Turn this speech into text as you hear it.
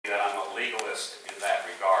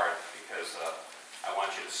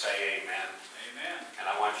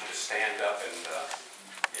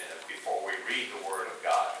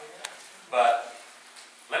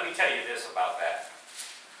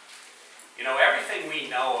You know, everything we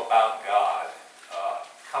know about God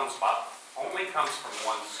only comes from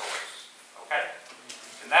one source, okay?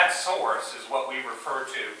 And that source is what we refer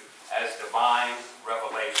to as divine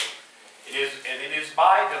revelation. It is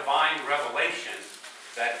by divine revelation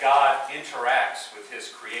that God interacts with his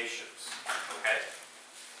creations, okay?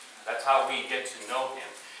 That's how we get to know him.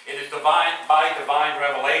 It is by divine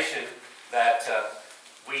revelation that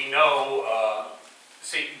we know,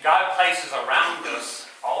 God places around us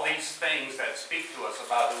all these things that speak to us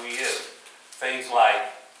about who he is. Things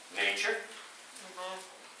like nature,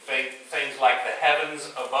 things like the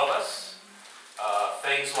heavens above us,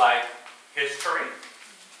 things like history,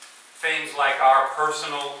 things like our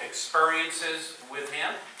personal experiences with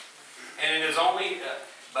him. And it is only,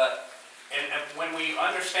 and when we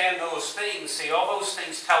understand those things, see, all those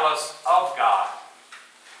things tell us of God.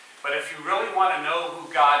 But if you really want to know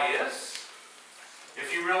who God is,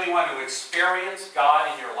 if you really want to experience God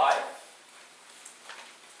in your life,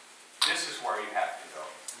 this is where you have to go.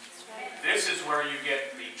 This is where you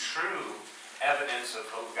get the true evidence of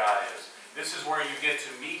who God is. This is where you get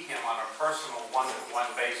to meet him on a personal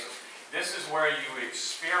one-to-one basis. This is where you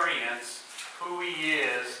experience who he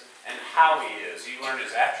is and how he is. You learn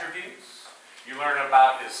his attributes. You learn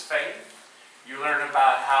about his faith. You learn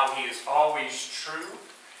about how he is always true.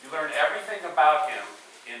 You learn everything about him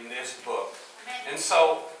in this book. And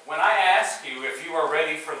so, when I ask you if you are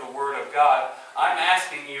ready for the Word of God, I'm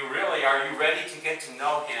asking you really, are you ready to get to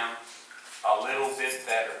know him a little bit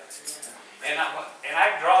better? And I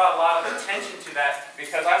draw a lot of attention to that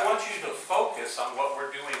because I want you to focus on what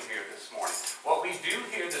we're doing here this morning. What we do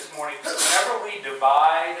here this morning, whenever we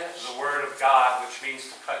divide the Word of God, which means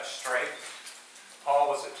to cut straight.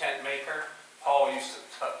 Paul was a tent maker. Paul used to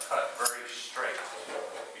cut very straight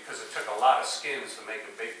because it took a lot of skins to make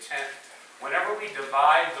a big tent. Whenever we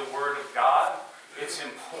divide the Word of God, it's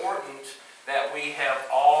important that we have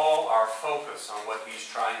all our focus on what he's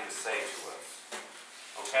trying to say to us.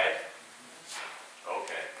 Okay?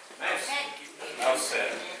 Okay. Nice. Well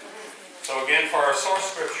said. So again, for our source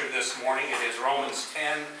scripture this morning, it is Romans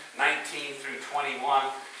 10, 19 through 21.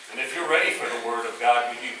 And if you're ready for the Word of God,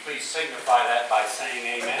 would you please signify that by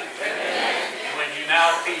saying amen? Amen. And would you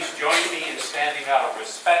now please join me in standing out of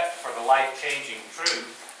respect for the life-changing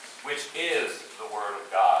truth, which is the Word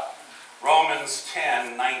of God. Romans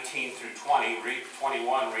 10, 19 through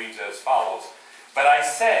 21 reads as follows. But I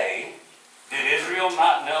say, did Israel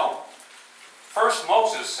not know? First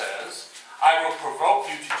Moses says, I will provoke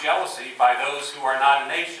you to jealousy by those who are not a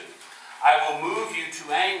nation. I will move you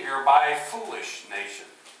to anger by a foolish nation.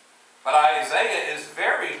 But Isaiah is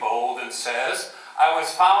very bold and says, I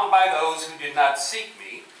was found by those who did not seek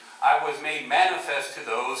me. I was made manifest to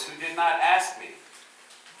those who did not ask me.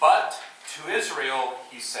 But to Israel,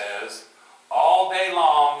 he says, all day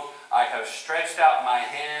long I have stretched out my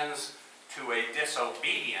hands to a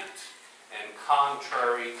disobedient and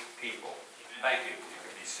contrary people. Thank you. You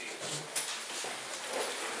can be seated.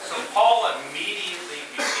 So Paul immediately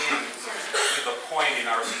begins with a point in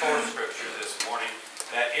our source scripture this morning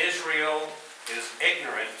that Israel is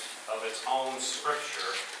ignorant of its own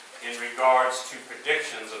scripture in regards to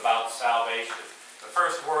predictions about salvation. The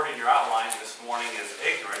first word in your outline this morning is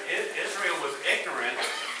ignorant. Israel was ignorant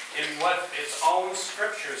in what its own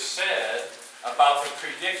scripture said about the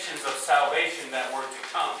predictions of salvation that were to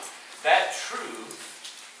come. That truth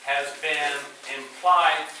has been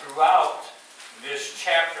implied throughout this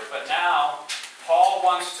chapter, but now Paul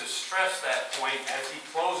wants to stress that point as he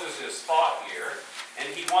closes his thought here, and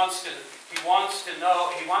he wants his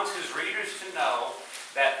readers to know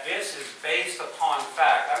that this is based upon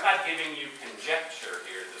fact. I'm not giving you conjecture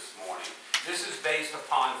here this morning. This is based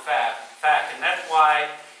upon fact, and that's why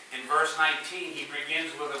in verse 19 he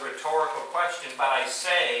begins with a rhetorical question, but I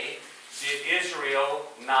say, did Israel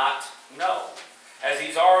not know? As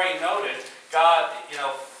he's already noted, God,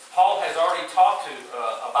 Paul has already talked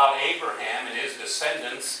about Abraham and his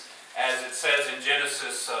descendants, as it says in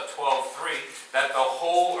Genesis 12:3, that the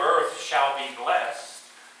whole earth shall be blessed.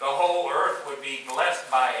 The whole earth would be blessed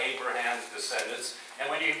by Abraham's descendants. And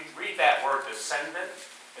when you read that word descendant,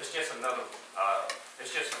 it's just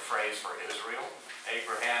it's just a phrase for Israel,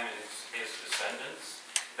 Abraham and his descendants,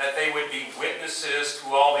 that they would be witnesses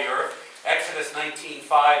to all the earth. Exodus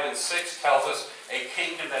 19:5 and 6 tells us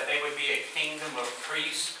that they would be a kingdom of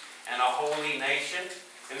priests and a holy nation.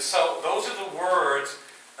 And so those are the words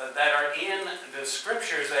that are in the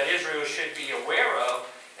scriptures that Israel should be aware of,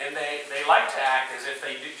 and they like to act as if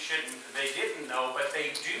they didn't know, but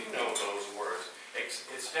they do know those words.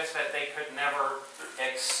 It's just that they could never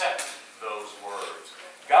accept those words.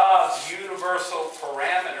 God's universal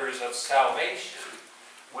parameters of salvation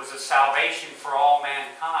was a salvation for all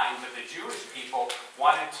mankind, but the Jewish people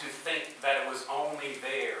wanted to think that it was only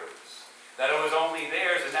theirs. That it was only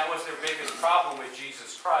theirs, and that was their biggest problem with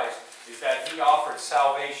Jesus Christ, is that he offered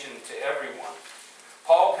salvation to everyone.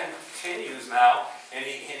 Paul continues now, and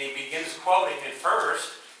he begins quoting. At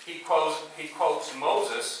first, he quotes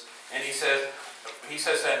Moses, and he says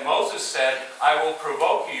that Moses said, "I will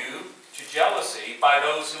provoke you to jealousy by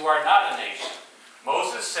those who are not a nation."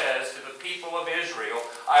 Moses says to the people of Israel,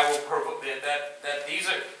 "I will provoke that these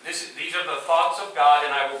are the thoughts of God,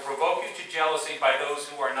 and I will provoke you to jealousy by those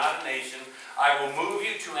who are not a nation. I will move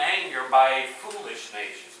you to anger by a foolish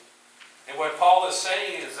nation." And what Paul is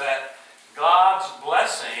saying is that God's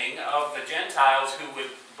blessing of the Gentiles who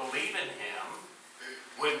would believe in him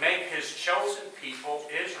would make his chosen people,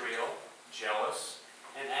 Israel, jealous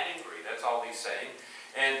and angry. That's all he's saying.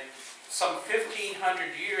 And some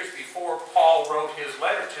 1,500 years before Paul wrote his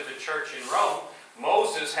letter to the church in Rome,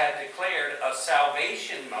 Moses had declared a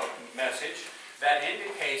salvation message that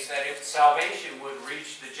indicates that if salvation would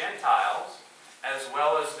reach the Gentiles as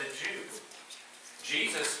well as the Jews.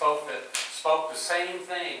 Jesus spoke the same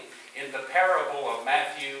thing in the parable of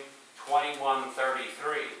Matthew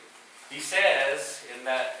 21:33. He says in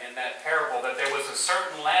that parable that there was a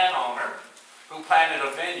certain landowner who planted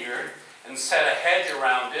a vineyard and set a hedge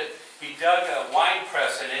around it. He dug a wine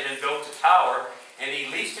press in it and built a tower, and he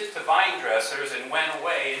leased it to vine dressers and went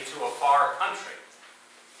away into a far country.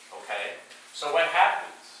 Okay? So what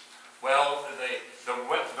happens? Well,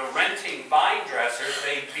 the renting vine dressers,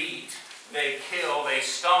 they beat, they kill, they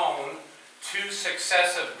stone 2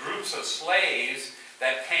 successive groups of slaves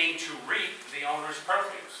that came to reap the owner's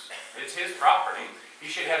produce. It's his property. He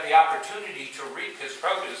should have the opportunity to reap his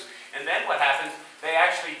produce. And then what happens? They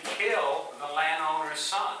actually kill the landowner's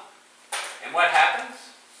son. And what happens?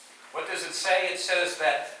 What does it say? It says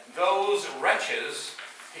that those wretches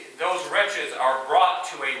are brought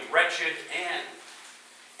to a wretched end.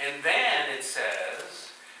 And then it says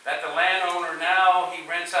that the landowner now, he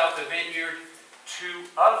rents out the vineyard to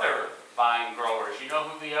other vine growers. You know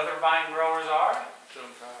who the other vine growers are?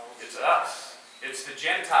 Gentiles. It's us. It's the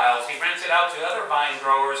Gentiles. He rents it out to other vine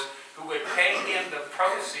growers who would pay him the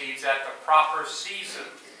proceeds at the proper season.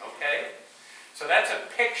 Okay? So that's a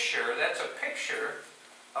picture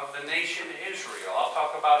of the nation Israel. I'll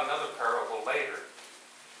talk about another parable later.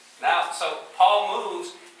 Now, so Paul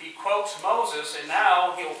moves, he quotes Moses, and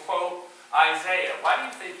now he'll quote Isaiah. Why do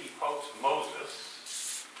you think he quotes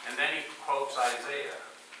Moses, and then he quotes Isaiah?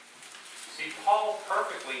 See, Paul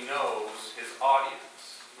perfectly knows his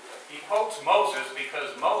audience. He quotes Moses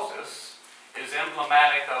because Moses is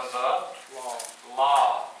emblematic of the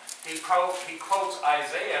law. He quotes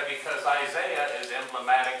Isaiah because Isaiah is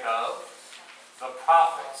emblematic of the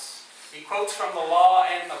prophets. He quotes from the law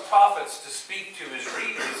and the prophets to speak to his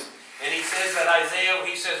readers. And he says that Isaiah,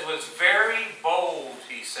 was very bold,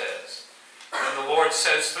 he says. And the Lord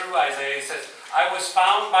says through Isaiah, he says, "I was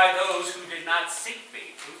found by those who did not seek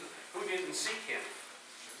me." Who didn't seek him?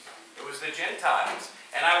 It was the Gentiles.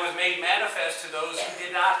 "And I was made manifest to those who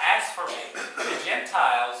did not ask for me." The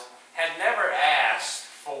Gentiles had never asked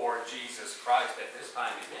for Jesus Christ at this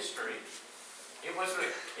time in history. It was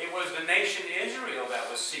the nation Israel that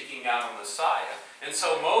was seeking out a Messiah. And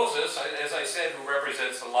so Moses, as I said, who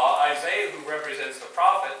represents the law, Isaiah, who represents the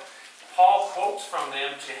prophet, Paul quotes from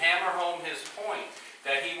them to hammer home his point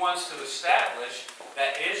that he wants to establish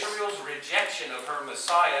that Israel's rejection of her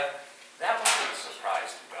Messiah, that wasn't a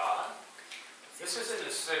surprise to God. This isn't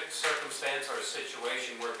a circumstance or a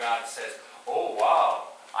situation where God says, "Oh, wow,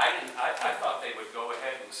 I thought they would go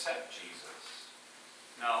ahead and accept Jesus."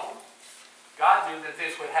 No. God knew that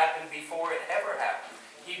this would happen before it ever happened.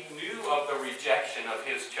 He knew of the rejection of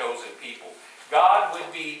his chosen people.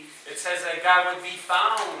 It says that God would be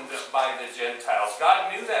found by the Gentiles.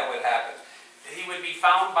 God knew that would happen. He would be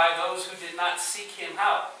found by those who did not seek him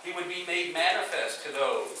out. He would be made manifest to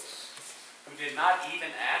those who did not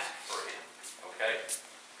even ask for him. Okay?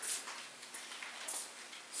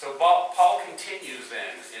 So Paul continues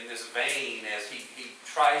then in this vein as he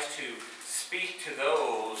tries to speak to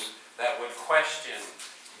those that would question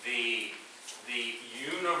the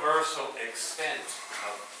universal extent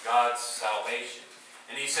of God's salvation.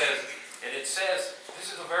 And it says,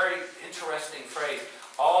 this is a very interesting phrase,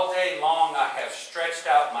 "All day long I have stretched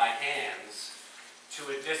out my hands to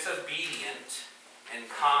a disobedient and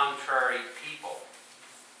contrary people."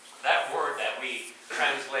 That word that we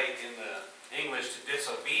translate in the English to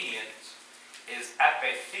disobedient is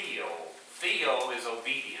apetheo. Theo is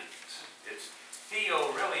obedient.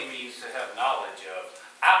 Theo really means to have knowledge of.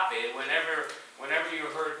 Ape, whenever you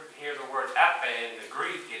hear the word ape in the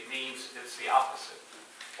Greek, it means it's the opposite.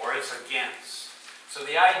 or it's against. So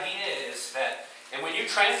the idea is that, and when you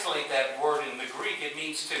translate that word in the Greek,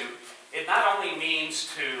 it not only means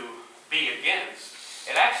to be against,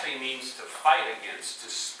 it actually means to fight against, to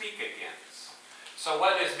speak against. So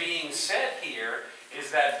what is being said here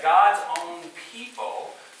is that God's own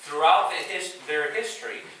people, throughout their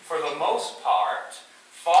history, for the most part,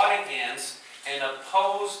 fought against and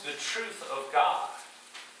opposed the truth of God.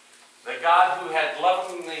 The God who had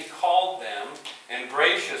lovingly called them, and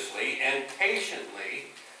graciously and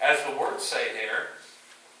patiently, as the words say there,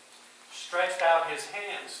 stretched out his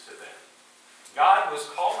hands to them. God was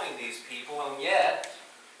calling these people, and yet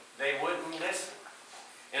they wouldn't listen.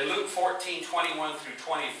 In Luke 14:21 through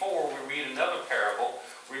 24, we read another parable.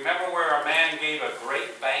 Remember where a man gave a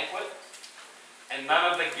great banquet, and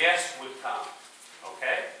none of the guests would come.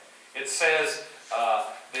 Okay? It says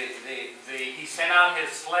he sent out his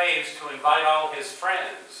slaves to invite all his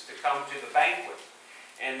friends to come to the banquet.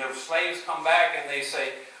 And the slaves come back and they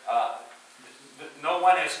say, no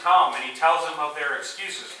one has come. And he tells them of their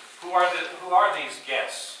excuses. Who are these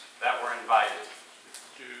guests that were invited?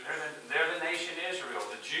 They're the nation Israel,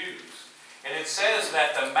 the Jews. And it says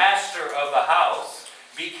that the master of the house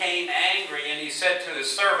became angry, and he said to his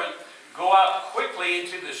servant, go out quickly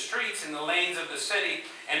into the streets and the lanes of the city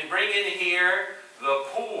and bring in here the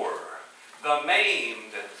poor, the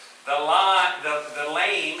maimed, the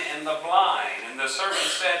lame, and the blind. And the servant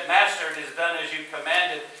said, Master, it is done as you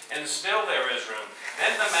commanded, and still there is room.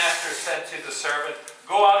 Then the master said to the servant,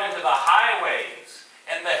 go out into the highways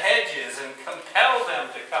and the hedges and compel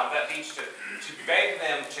them to come. That means to beg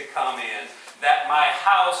them to come in, that my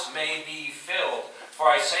house may be filled. For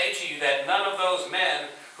I say to you that none of those men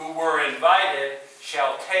who were invited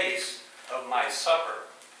shall taste of my supper.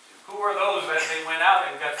 Who are those that they went out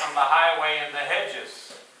and got from the highway and the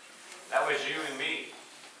hedges? That was you and me.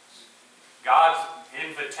 God's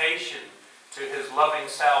invitation to his loving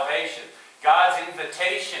salvation. God's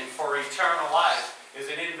invitation for eternal life is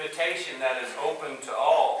an invitation that is open to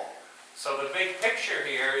all. So the big picture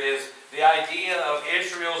here is the idea of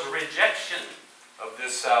Israel's rejection of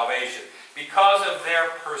this salvation. Because of their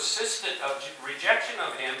persistent rejection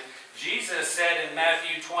of him, Jesus said in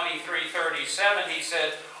Matthew 23:37, he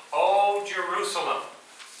said, "O Jerusalem,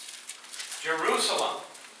 Jerusalem,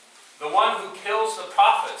 the one who kills the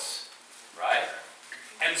prophets," right,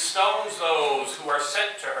 "and stones those who are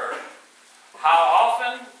sent to her. How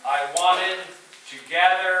often I wanted to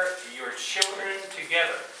gather your children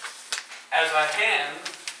together, as a hen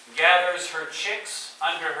gathers her chicks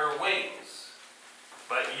under her wings,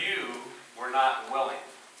 but you were not willing."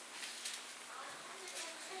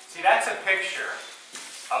 See, that's a picture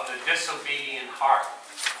of the disobedient heart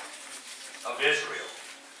of Israel.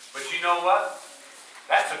 But you know what?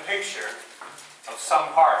 That's a picture of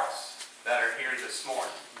some hearts that are here this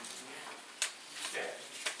morning. Yeah,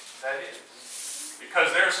 that is.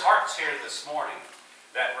 Because there's hearts here this morning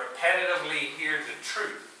that repetitively hear the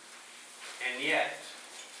truth, and yet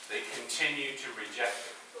they continue to reject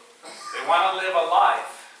it. They want to live a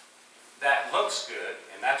life that looks good,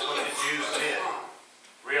 and that's what the Jews did,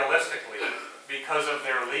 realistically, because of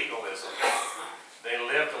their legalism. They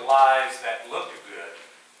lived lives that looked good.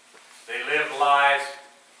 They lived lives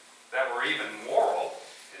that were even moral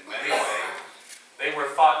in many ways. They were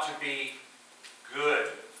thought to be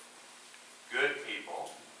good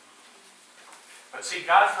people. But see,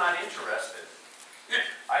 God's not interested.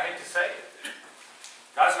 I hate to say it.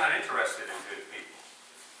 God's not interested in good people.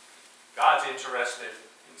 God's interested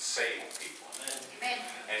in saved people. Amen.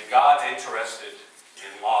 And God's interested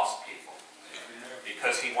in lost people.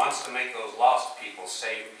 Because he wants to make those lost people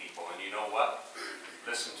saved people. And you know what?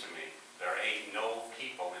 Listen to me. There ain't no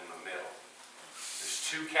people in the middle. There's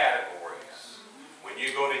two categories. When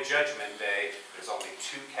you go to Judgment Day, there's only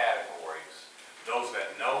two categories. Those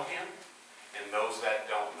that know him and those that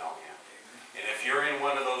don't know him. And if you're in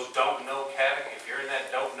one of those don't know category, if you're in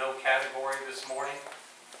that don't know category this morning,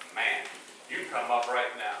 man, you come up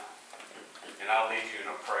right now. And I'll lead you in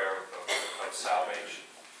a prayer of salvation.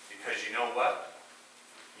 Because you know what?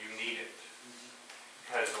 You need it.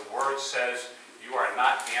 Because the Word says you are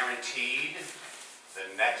not guaranteed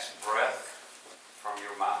the next breath from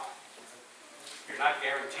your mouth. You're not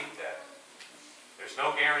guaranteed that. There's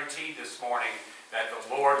no guarantee this morning that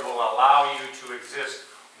the Lord will allow you to exist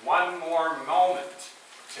one more moment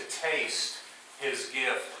to taste his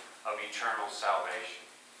gift of eternal salvation.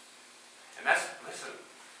 And that's, listen,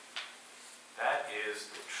 that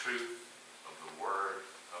is the truth of the Word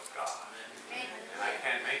of God. Amen. And I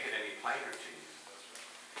can't make it any plainer to you.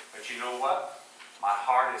 But you know what? My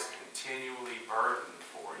heart is continually burdened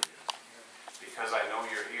for you because I know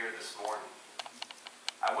you're here this morning.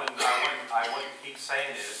 I wouldn't keep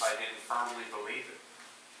saying it if I didn't firmly believe it.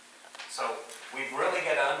 So we've really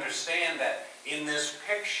got to understand that in this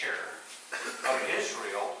picture of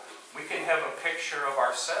Israel, we can have a picture of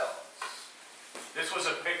ourselves. This was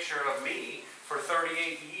a picture of me for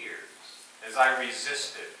 38 years as I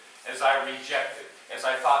resisted, as I rejected, as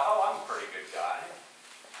I thought, oh, I'm a pretty good guy.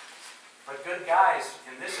 But good guys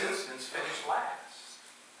in this instance finish last.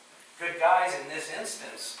 Good guys in this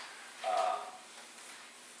instance,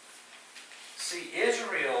 see,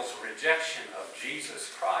 Israel's rejection of Jesus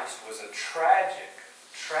Christ was a tragic,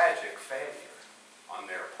 tragic failure on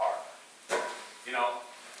their part. You know,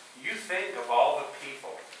 you think of all the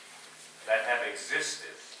people that have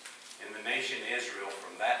existed in the nation Israel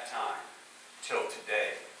from that time till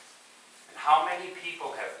today, and how many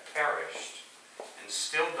people have perished and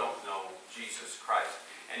still don't know Jesus Christ.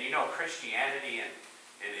 And you know, Christianity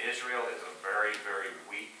in Israel is a very, very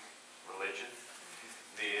weak religion.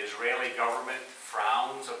 The Israeli government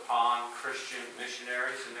frowns upon Christian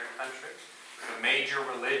missionaries in their country. The major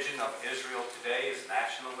religion of Israel today is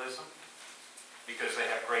nationalism, because they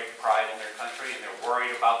have great pride in their country and they're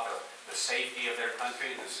worried about the safety of their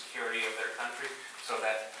country and the security of their country. So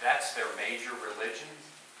that's their major religion.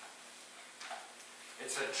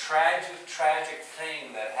 It's a tragic, tragic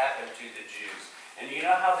thing that happened to the Jews. And you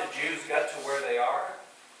know how the Jews got to where they are?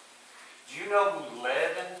 Do you know who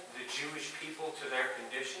led the Jewish people to their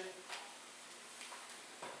condition?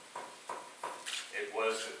 It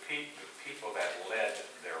was the people that led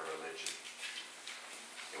their religion.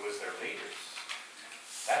 It was their leaders.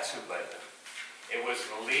 That's who led them. It was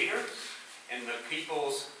the leaders and the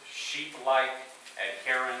people's sheep-like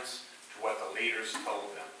adherence to what the leaders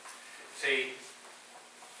told them. See,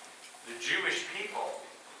 the Jewish people,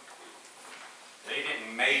 they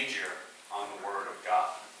didn't major on the Word of God.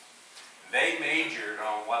 They majored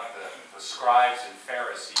on what the scribes and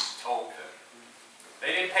Pharisees told them.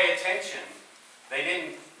 They didn't pay attention. They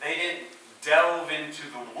didn't delve into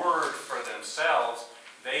the Word for themselves.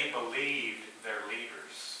 They believed their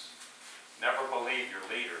leaders. Never believe your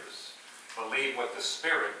leaders. Believe what the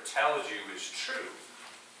Spirit tells you is true.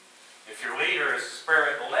 If your leader is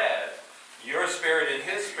Spirit-led, your spirit and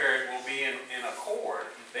his spirit will be in accord.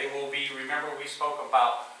 They will be, remember we spoke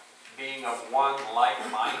about being of one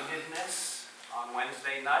like-mindedness on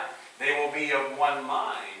Wednesday night? They will be of one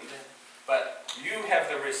mind, but you have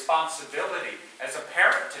the responsibility, as a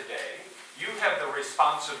parent today, you have the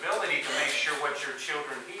responsibility to make sure what your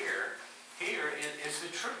children hear is the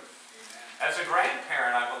truth. As a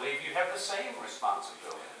grandparent, I believe you have the same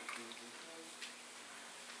responsibility.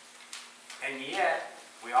 And yet,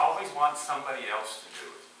 we always want somebody else to do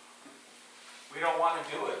it. We don't want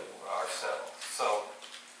to do it ourselves. So,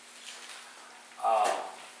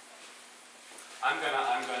 I'm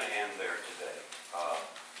gonna end there today.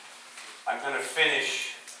 I'm gonna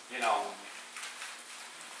finish. You know,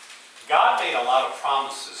 God made a lot of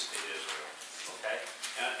promises to Israel. Okay,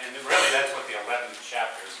 and really, that's what the 11th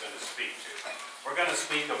chapter is going to speak to. We're going to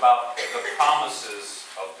speak about the promises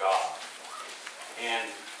of God, and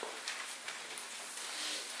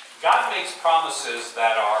God makes promises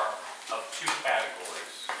that are of two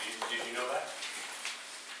categories. Did you know that?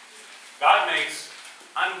 God makes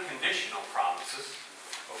unconditional promises,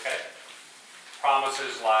 okay?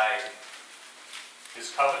 Promises like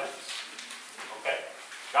His covenants, okay?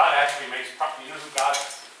 God actually makes, you know who God,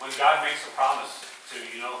 when God makes a promise to,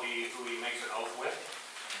 you know who He makes an oath with?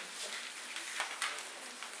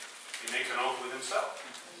 He makes an oath with Himself.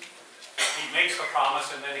 He makes the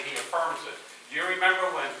promise and then He affirms it. Do you remember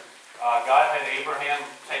when God had Abraham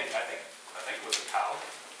take, I think it was a cow,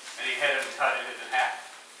 and He had him cut it in half,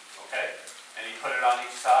 okay? And He put it on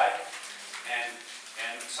each side,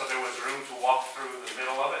 and so there was room to walk through the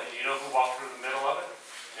middle of it. And you know who walked through the middle of it?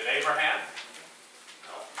 Did Abraham?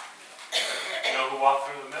 No. You know who walked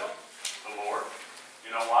through the middle? The Lord. You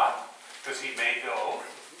know why? Because He made the oath,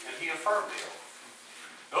 and He affirmed the oath.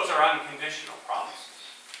 Those are unconditional promises.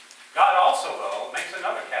 God also, though, makes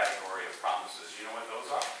another category of promises. You know what those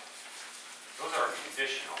are? Those are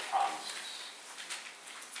conditional promises.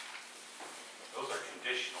 Those are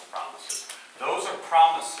conditional promises. Those are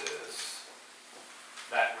promises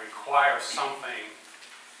that require something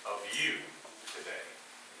of you today.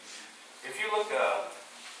 If you look,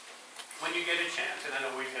 when you get a chance, and I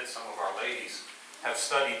know we've had some of our ladies have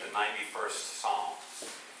studied the 91st Psalm.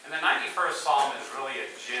 And the 91st Psalm is really a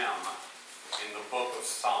gem in the book of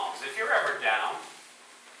Psalms. If you're ever down,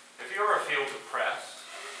 if you ever feel depressed,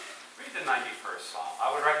 read the 91st Psalm. I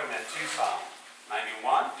would recommend two Psalms,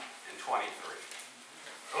 91 and 23.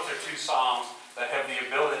 Those are two Psalms that have the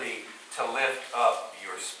ability to lift up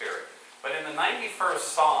your spirit. But in the 91st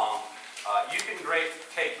Psalm, you can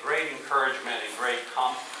take great encouragement and great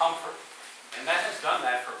comfort. And that has done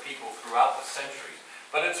that for people throughout the centuries.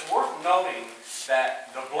 But it's worth noting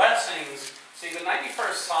that the blessings, see, the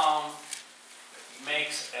 91st Psalm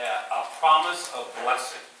makes a promise of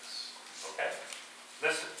blessings. Okay?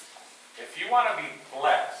 Listen, if you want to be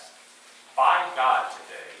blessed by God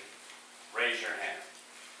today, raise your hand.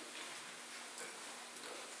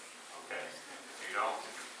 Okay? If you don't,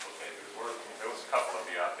 okay, there was a couple of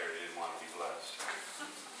you out there that didn't want to be blessed.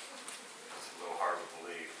 It's a little hard to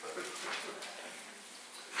believe,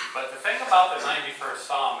 but the thing about the 91st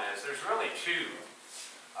Psalm is there's really two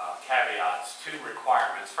caveats, two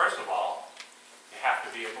requirements. First of all, you have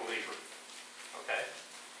to be a believer. Okay?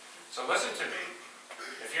 So listen to me.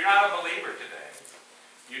 If you're not a believer today,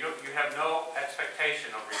 you have no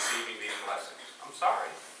expectation of receiving these blessings. I'm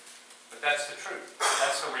sorry, but that's the truth.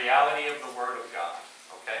 That's the reality of the Word of God.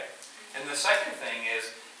 Okay? And the second thing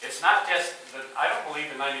is, it's not just that I don't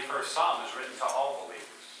believe the 91st Psalm is written to all believers.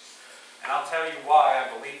 And I'll tell you why I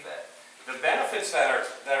believe that. The benefits that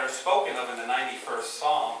are spoken of in the 91st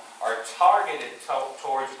Psalm are targeted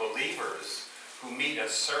towards believers who meet a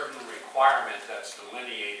certain requirement that's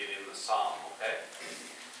delineated in the Psalm. Okay?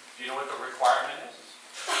 Do you know what the requirement is?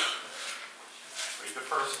 Read the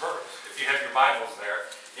first verse. If you have your Bibles there,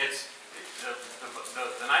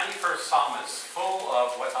 the 91st Psalm is full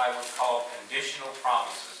of what I would call conditional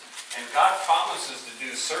promises. And God promises to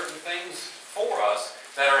do certain things for us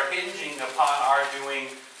that are hinging upon our doing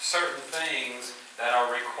certain things that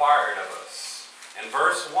are required of us. And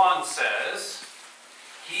verse 1 says,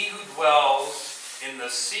 "He who dwells in the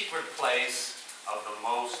secret place of the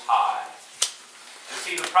Most High." And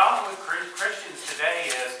see, the problem with Christians today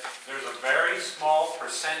is there's a very small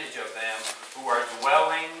percentage of them who are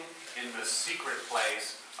dwelling in the secret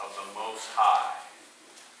place of the Most High.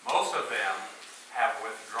 Most of them have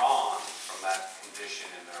withdrawn from that condition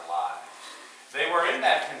in their lives. They were in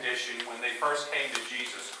that condition when they first came to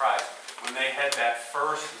Jesus Christ, when they had that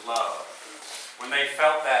first love, when they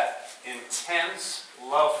felt that intense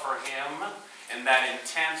love for Him and that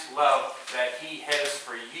intense love that He has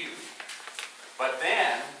for you. But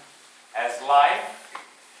then, as life,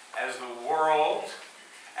 as the world,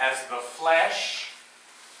 as the flesh,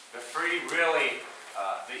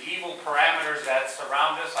 the evil parameters that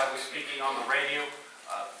surround us. I was speaking on the radio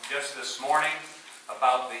just this morning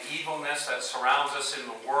about the evilness that surrounds us in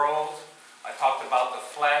the world. I talked about the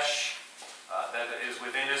flesh that is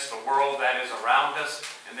within us, the world that is around us,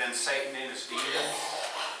 and then Satan and his demons.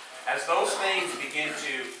 As those things begin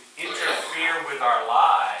to interfere with our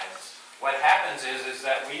lives, what happens is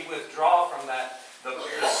that we withdraw from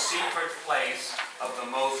the secret place of the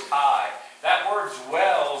Most High. That word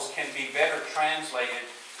dwells can be better translated.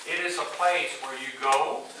 It is a place where you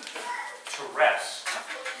go to rest.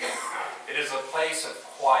 It is a place of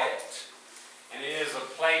quiet. And it is a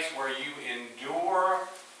place where you endure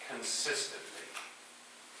consistently.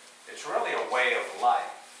 It's really a way of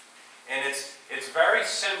life. And it's very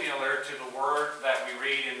similar to the word that we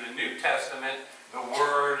read in the New Testament, the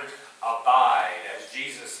word abide, as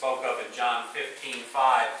Jesus spoke of in John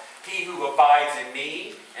 15:5. He who abides in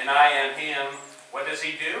me and I in him, what does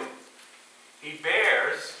he do? He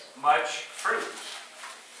bears much fruit.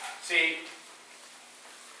 See,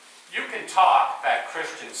 you can talk that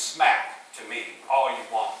Christian smack to me all you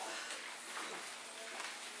want.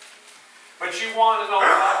 But you want to know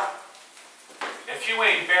what? If you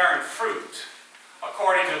ain't bearing fruit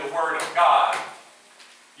according to the Word of God,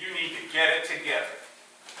 you need to get it together.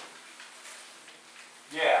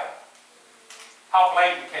 Yeah. How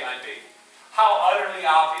blatant can I be? How utterly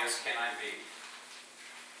obvious can I be?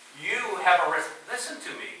 You have listen to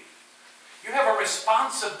me. You have a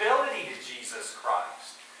responsibility to Jesus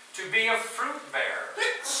Christ to be a fruit bearer.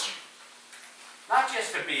 Not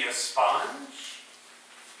just to be a sponge.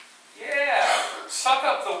 Yeah, suck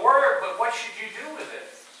up the word, but what should you do with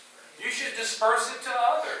it? You should disperse it to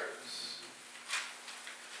others.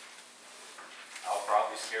 I'll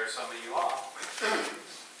probably scare some of you off.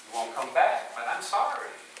 You won't come back, but I'm sorry.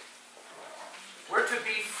 We're to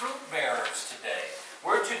be fruit bearers today.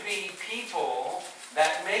 We're to be people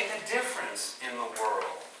that make a difference in the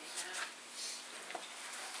world.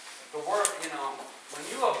 The word, when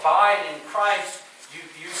you abide in Christ,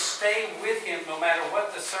 you stay with Him no matter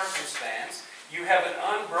what the circumstance. You have an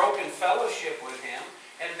unbroken fellowship with Him,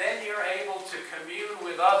 and then you're able to commune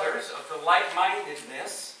with others of the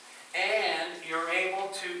like-mindedness, and you're able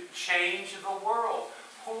to change the world.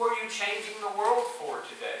 Who are you changing the world for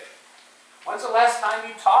today? When's the last time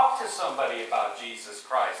you talked to somebody about Jesus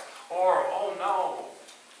Christ? Or, oh no,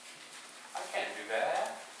 I can't do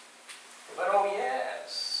that. But oh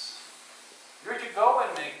yes, you're to go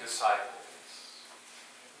and make disciples.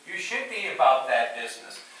 You should be about that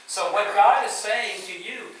business. So what God is saying to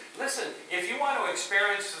you, listen, if you want to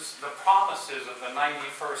experience the promises of the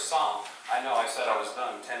 91st Psalm, I know I said I was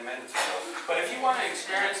done 10 minutes ago, but if you want to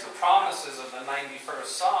experience the promises of the 91st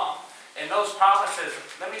Psalm, and those promises,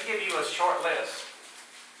 let me give you a short list.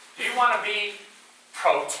 Do you want to be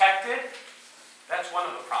protected? That's one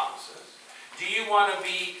of the promises. Do you want to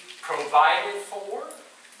be provided for?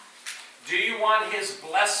 Do you want His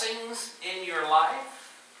blessings in your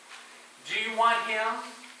life? Do you want Him,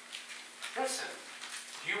 listen,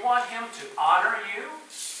 do you want Him to honor you?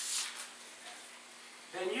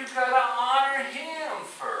 Then you've got to honor Him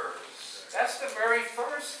first. That's the very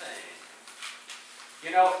first thing.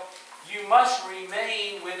 You know, you must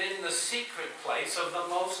remain within the secret place of the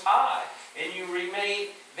Most High. And you remain,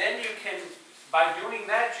 then you can, by doing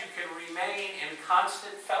that, you can remain in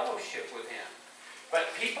constant fellowship with Him. But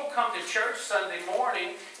people come to church Sunday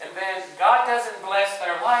morning, and then God doesn't bless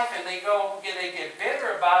their life, and they get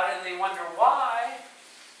bitter about it, and they wonder why.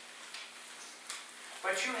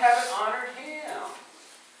 But you haven't honored Him.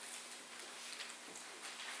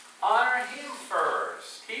 Honor Him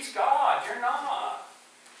first. He's God. You're not.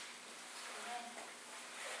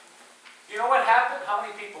 You know what happened? How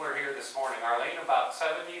many people are here this morning? Arlene, about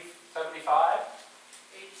 70, 75?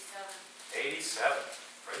 87. 87.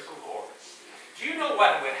 Praise the Lord. Do you know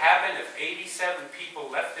what would happen if 87 people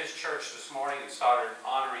left this church this morning and started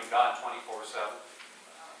honoring God 24/7?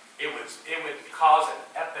 It would cause an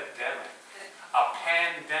epidemic, a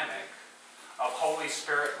pandemic of Holy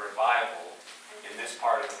Spirit revival in this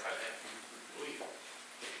part of the country.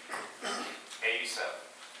 87,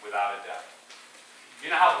 without a doubt. You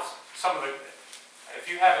know how some of the, if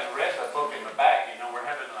you haven't read the book in the back, you know we're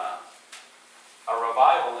having a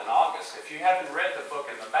revival in August. If you haven't read the book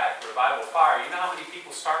in the back, Revival Fire, you know how many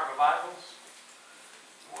people start revivals?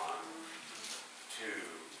 1, 2,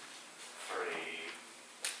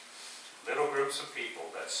 3. Little groups of people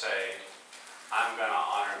that say, I'm going to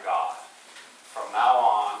honor God. From now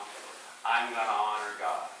on, I'm going to honor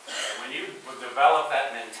God. And when you develop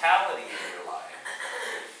that mentality in your life,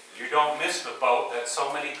 you don't miss the boat that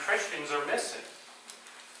so many Christians are missing.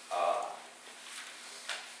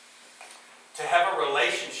 To have a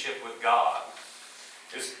relationship with God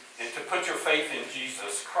is, and to put your faith in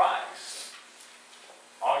Jesus Christ.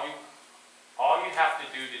 All you have to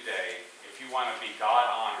do today, if you want to be God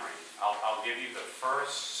honoring, I'll give you the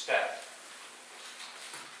first step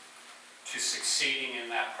to succeeding in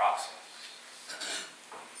that process.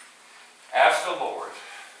 Ask the Lord,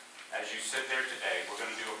 as you sit there today, we're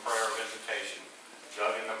going to do a prayer of invitation.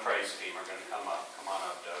 Doug and the praise team are going to come up. Come on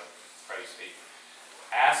up, Doug. Praise team.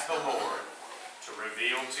 Ask the Lord to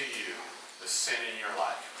reveal to you the sin in your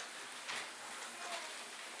life.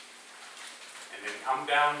 And then come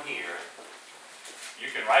down here. You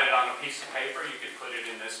can write it on a piece of paper. You can put it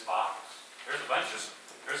in this box. There's a bunch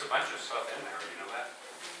of stuff in there. You know that?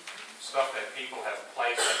 Stuff that people have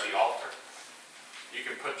placed at the altar. You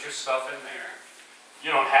can put your stuff in there. You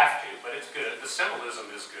don't have to, but it's good. The symbolism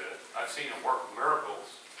is good. I've seen it work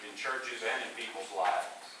miracles in churches and in people's lives.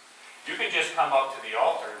 You can just come up to the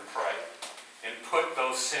altar and pray and put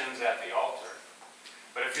those sins at the altar.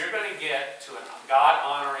 But if you're going to get to a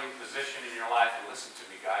God-honoring position in your life, and listen to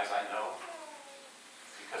me, guys, I know,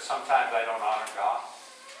 because sometimes I don't honor God.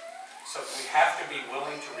 So we have to be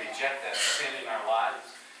willing to reject that sin in our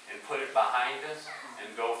lives and put it behind us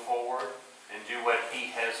and go forward and do what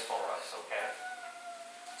He has for us, okay?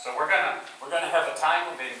 So we're gonna have a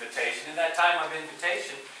time of invitation, and that time of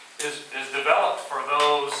invitation is developed for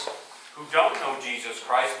those who don't know Jesus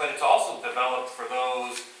Christ, but it's also developed for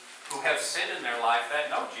those who have sin in their life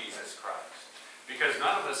that know Jesus Christ. Because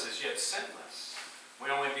none of us is yet sinless. We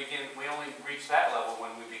only reach that level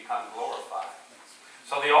when we become glorified.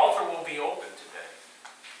 So the altar will be open today.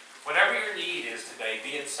 Whatever your need is today,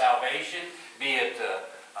 be it salvation, be it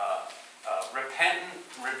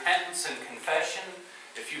repentance and confession,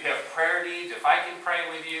 if you have prayer needs, if I can pray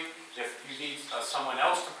with you, if you need someone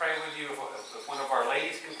else to pray with you, if one of our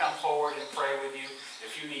ladies can come forward and pray with you,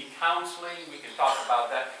 if you need counseling, we can talk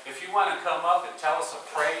about that. If you want to come up and tell us a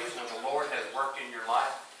praise when the Lord has worked in your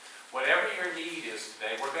life, whatever your need is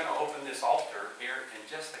today, we're going to open this altar here in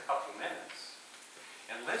just a couple minutes.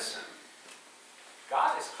 And listen,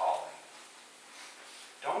 God is calling.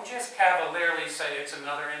 Don't just cavalierly say it's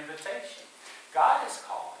another invitation. God is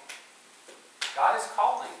calling. God is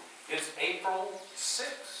calling. It's April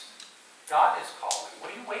 6th. God is calling.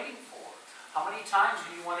 What are you waiting for? How many times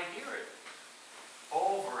do you want to hear it?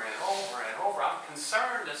 Over and over and over. I'm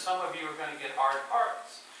concerned that some of you are going to get hard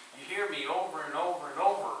hearts You hear me over and over and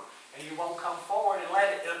over, and you won't come forward and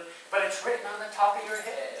let it, but it's written on the top of your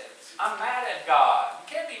head. I'm mad at God.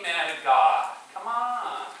 You can't be mad at God. Come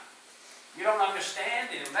on. You don't understand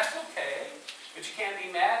Him. That's okay. But you can't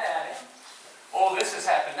be mad at Him. Oh, this has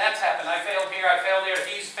happened, that's happened, I failed here, I failed there,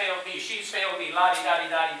 he's failed me, she's failed me,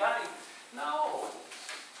 la-di-da-di-da-di-da-di. No.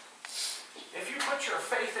 If you put your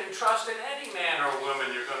faith and trust in any man or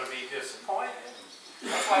woman, you're going to be disappointed.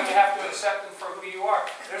 That's why you have to accept Him for who you are.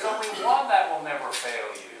 There's only one that will never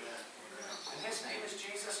fail you. And His name is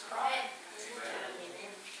Jesus Christ. Amen.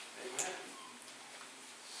 Amen.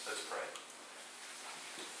 Let's pray.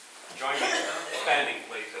 Join me standing,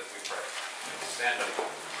 please, as we pray. Stand up.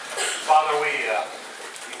 Father, we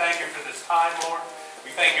thank You for this time, Lord.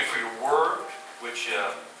 We thank You for Your word, which,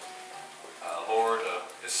 Lord,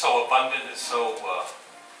 is so abundant, is so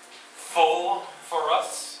full for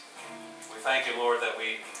us. We thank You, Lord, that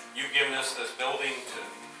You've given us this building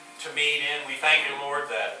to meet in. We thank You, Lord,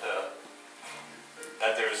 that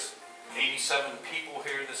there's 87 people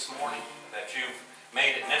here this morning, that You've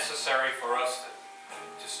made it necessary for us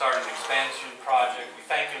to start an expansion project. We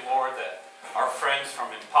thank You, Lord, that our friends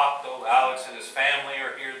from Impacto, Alex and his family,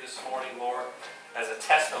 are here this morning, Lord, as a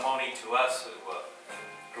testimony to us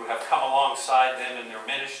who have come alongside them in their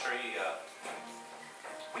ministry.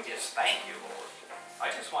 We just thank You, Lord.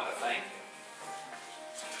 I just want to thank You.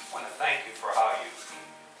 I want to thank You for how You've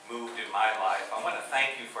moved in my life. I want to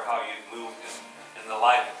thank You for how You've moved in the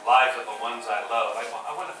lives of the ones I love. I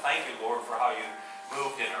want to thank You, Lord, for how You've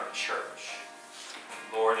moved in our church.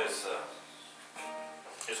 Lord, as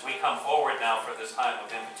we come forward now for this time of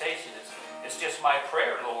invitation, it's just my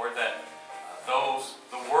prayer, Lord, that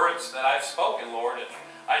the words that I've spoken, Lord, and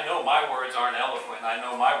I know my words aren't eloquent. I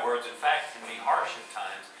know my words, in fact, can be harsh at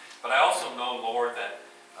times. But I also know, Lord, that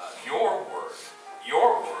Your word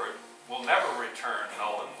will never return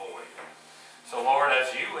null and void. So, Lord,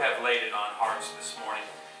 as You have laid it on hearts this morning,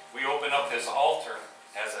 we open up this altar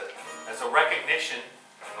as a recognition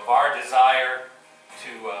of our desire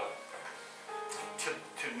to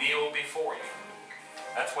kneel before You.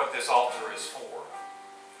 That's what this altar is for.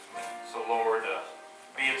 So, Lord,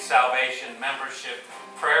 be it salvation, membership,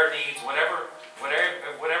 prayer needs, whatever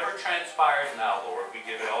transpires now, Lord, we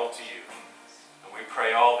give it all to You. And we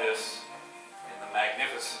pray all this in the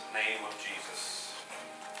magnificent name of Jesus.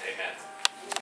 Amen.